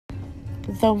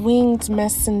The Winged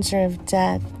Messenger of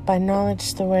Death by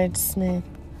Knowledge the Wordsmith.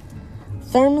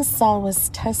 Thimerosal was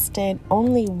tested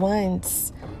only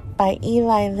once by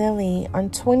Eli Lilly on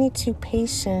 22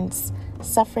 patients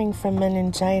suffering from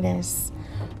meningitis.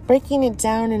 Breaking it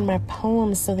down in my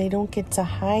poem so they don't get to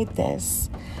hide this.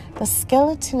 The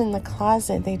skeleton in the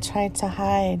closet they tried to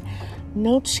hide.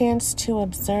 No chance to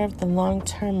observe the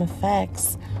long-term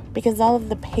effects because all of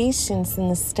the patients in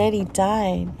the study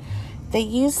died. They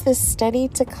used this study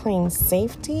to claim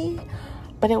safety,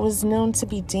 but it was known to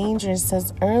be dangerous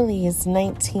as early as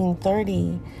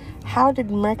 1930. How did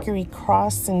mercury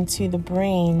cross into the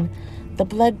brain? The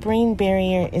blood-brain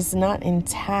barrier is not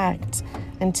intact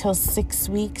until 6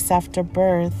 weeks after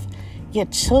birth,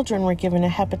 yet children were given a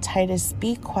hepatitis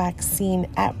B vaccine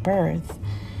at birth.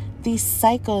 These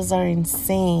cycles are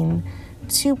insane.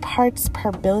 2 parts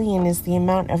per billion is the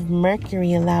amount of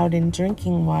mercury allowed in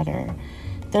drinking water.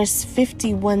 There's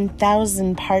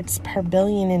 51,000 parts per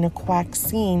billion in a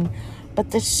vaccine,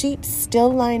 but the sheep still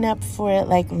line up for it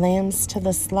like lambs to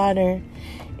the slaughter.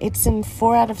 It's in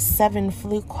 4 out of 7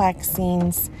 flu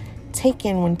vaccines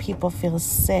taken when people feel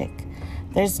sick.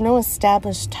 There's no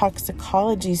established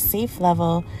toxicology safe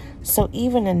level, so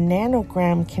even a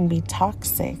nanogram can be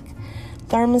toxic.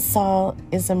 Thimerosal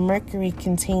is a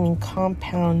mercury-containing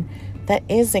compound that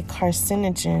is a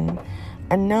carcinogen,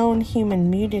 a known human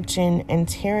mutagen and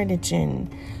teratogen.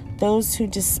 Those who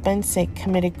dispense it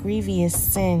commit a grievous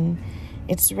sin.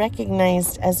 It's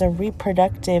recognized as a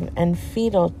reproductive and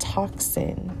fetal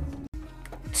toxin.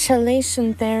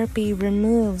 Chelation therapy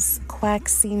removes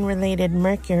vaccine-related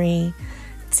mercury.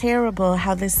 Terrible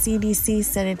how the CDC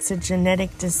said it's a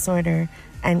genetic disorder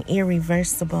and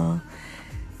irreversible.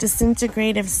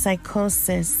 Disintegrative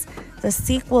psychosis, the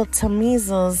sequel to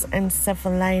measles and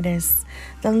encephalitis.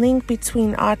 The link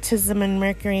between autism and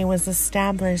mercury was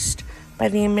established by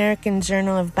the American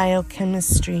Journal of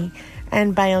Biochemistry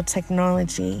and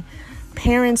Biotechnology.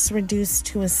 Parents reduced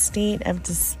to a state of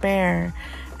despair.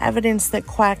 Evidence that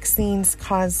vaccines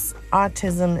cause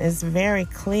autism is very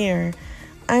clear,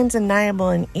 undeniable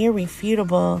and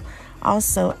irrefutable.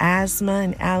 Also asthma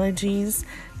and allergies,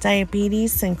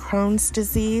 diabetes and Crohn's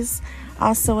disease,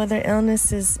 also other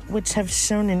illnesses which have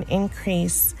shown an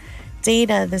increase.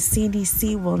 Data the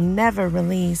CDC will never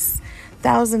release.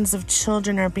 Thousands of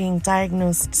children are being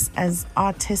diagnosed as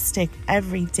autistic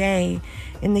every day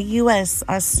in the US,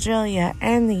 Australia,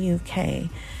 and the UK.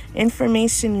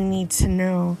 Information you need to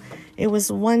know. It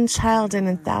was 1 child in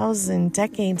 1,000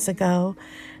 decades ago.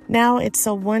 Now it's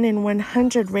a 1 in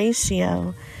 100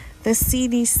 ratio. The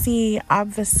CDC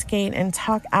obfuscate and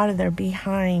talk out of their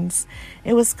behinds.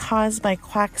 It was caused by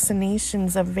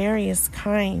vaccinations of various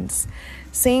kinds.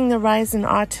 Saying the rise in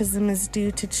autism is due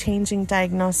to changing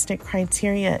diagnostic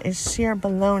criteria is sheer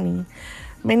baloney.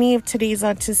 Many of today's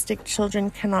autistic children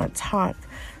cannot talk,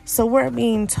 so we're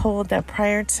being told that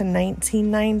prior to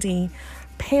 1990,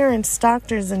 parents,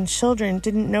 doctors, and children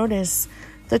didn't notice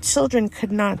the children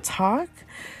could not talk.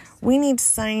 We need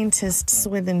scientists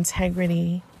with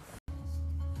integrity.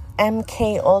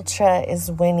 MK Ultra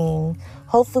is winning.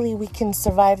 Hopefully we can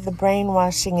survive the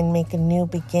brainwashing and make a new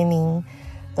beginning.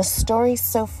 The story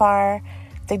so far,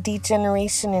 the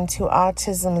degeneration into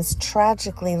autism is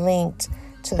tragically linked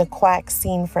to the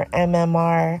vaccine for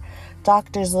MMR.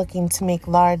 Doctors looking to make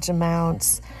large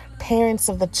amounts. Parents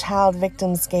of the child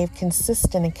victims gave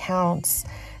consistent accounts.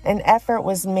 An effort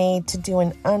was made to do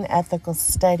an unethical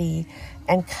study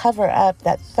and cover up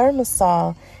that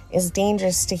Thimerosal is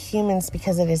dangerous to humans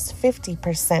because it is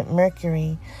 50%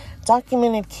 mercury.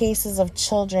 Documented cases of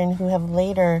children who have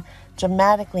later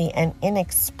dramatically and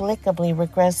inexplicably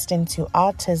regressed into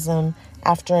autism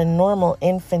after a normal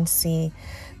infancy.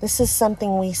 This is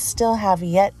something we still have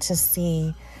yet to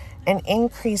see. An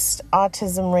increased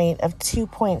autism rate of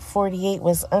 2.48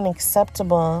 was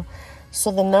unacceptable, so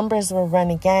the numbers were run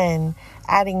again,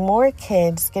 adding more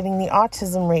kids, getting the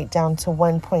autism rate down to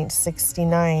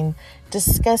 1.69.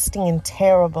 Disgusting and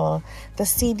terrible. The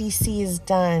CDC is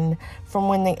done from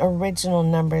when the original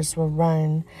numbers were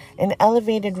run. An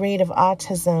elevated rate of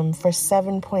autism for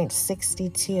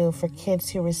 7.62 for kids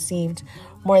who received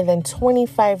more than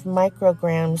 25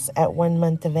 micrograms at 1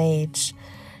 month of age,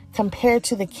 compared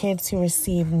to the kids who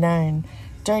received none.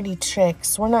 Dirty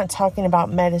tricks. We're not talking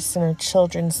about medicine or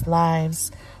children's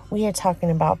lives. We are talking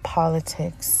about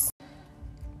politics.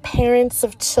 Parents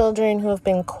of children who have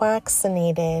been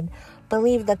vaccinated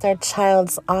believe that their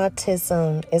child's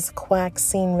autism is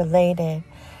vaccine related.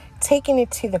 Taking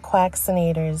it to the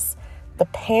vaccinators, the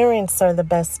parents are the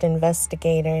best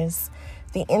investigators.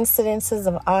 The incidences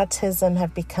of autism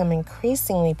have become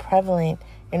increasingly prevalent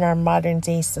in our modern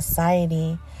day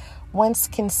society. once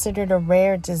considered a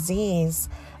rare disease,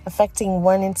 affecting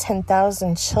 1 in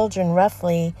 10,000 children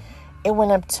roughly, it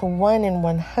went up to 1 in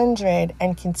 100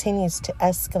 and continues to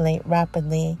escalate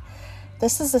rapidly.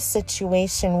 This is a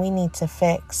situation we need to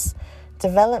fix.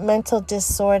 Developmental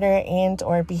disorder and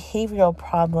or behavioral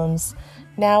problems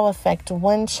now affect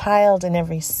 1 child in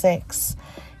every 6.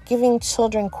 Giving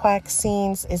children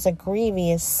quaxines is a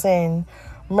grievous sin.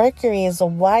 Mercury is a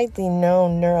widely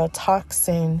known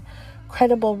neurotoxin.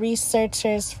 Credible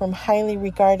researchers from highly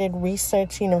regarded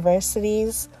research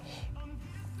universities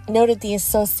noted the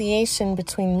association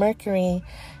between mercury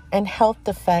and health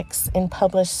effects in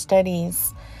published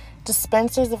studies.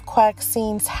 Dispensers of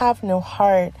quaxines have no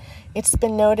heart. It's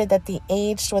been noted that the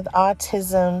aged with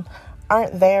autism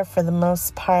aren't there for the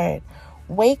most part.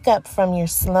 Wake up from your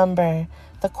slumber.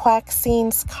 The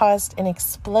quaxines caused an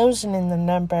explosion in the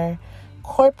number.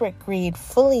 Corporate greed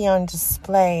fully on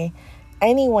display.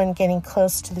 Anyone getting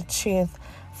close to the truth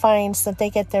finds that they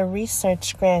get their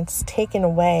research grants taken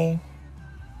away.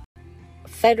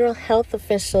 Federal health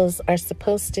officials are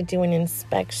supposed to do an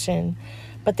inspection,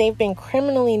 but they've been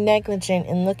criminally negligent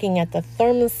in looking at the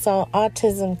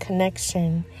thimerosal-autism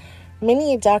connection.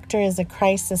 Many a doctor is a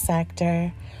crisis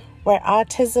actor. Where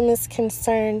autism is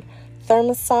concerned,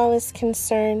 thimerosal is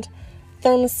concerned.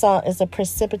 Thimerosal is a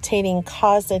precipitating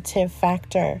causative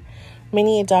factor.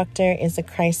 Many a doctor is a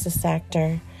crisis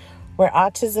actor. Where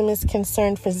autism is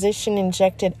concerned,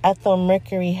 physician-injected ethyl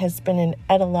mercury has been an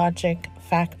etiologic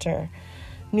factor.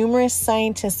 Numerous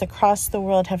scientists across the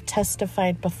world have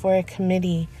testified before a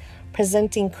committee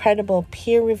presenting credible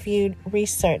peer-reviewed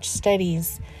research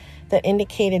studies that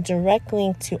indicate a direct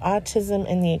link to autism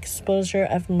and the exposure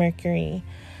of mercury.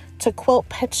 To quote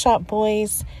Pet Shop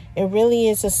Boys, it really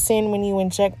is a sin when you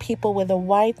inject people with a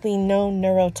widely known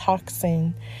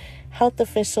neurotoxin. Health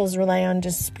officials rely on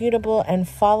disputable and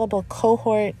fallible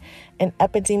cohort and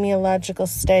epidemiological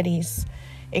studies,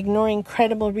 ignoring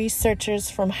credible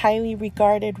researchers from highly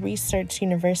regarded research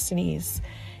universities,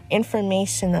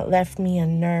 information that left me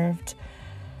unnerved.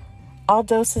 All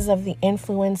doses of the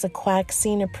influenza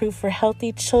quaxine approved for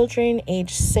healthy children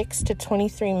aged 6 to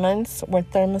 23 months were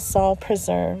thimerosal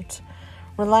preserved,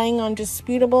 relying on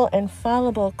disputable and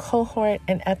fallible cohort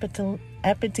and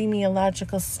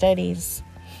epidemiological studies.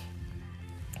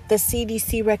 The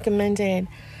CDC recommended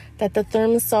that the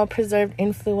thimerosal preserved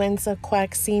influenza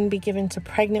quaxine be given to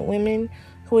pregnant women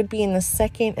who would be in the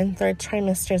 2nd and 3rd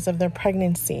trimesters of their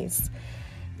pregnancies.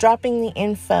 Dropping the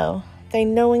info, they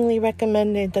knowingly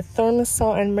recommended the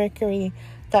thimerosal and mercury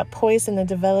that poison the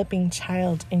developing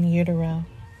child in utero.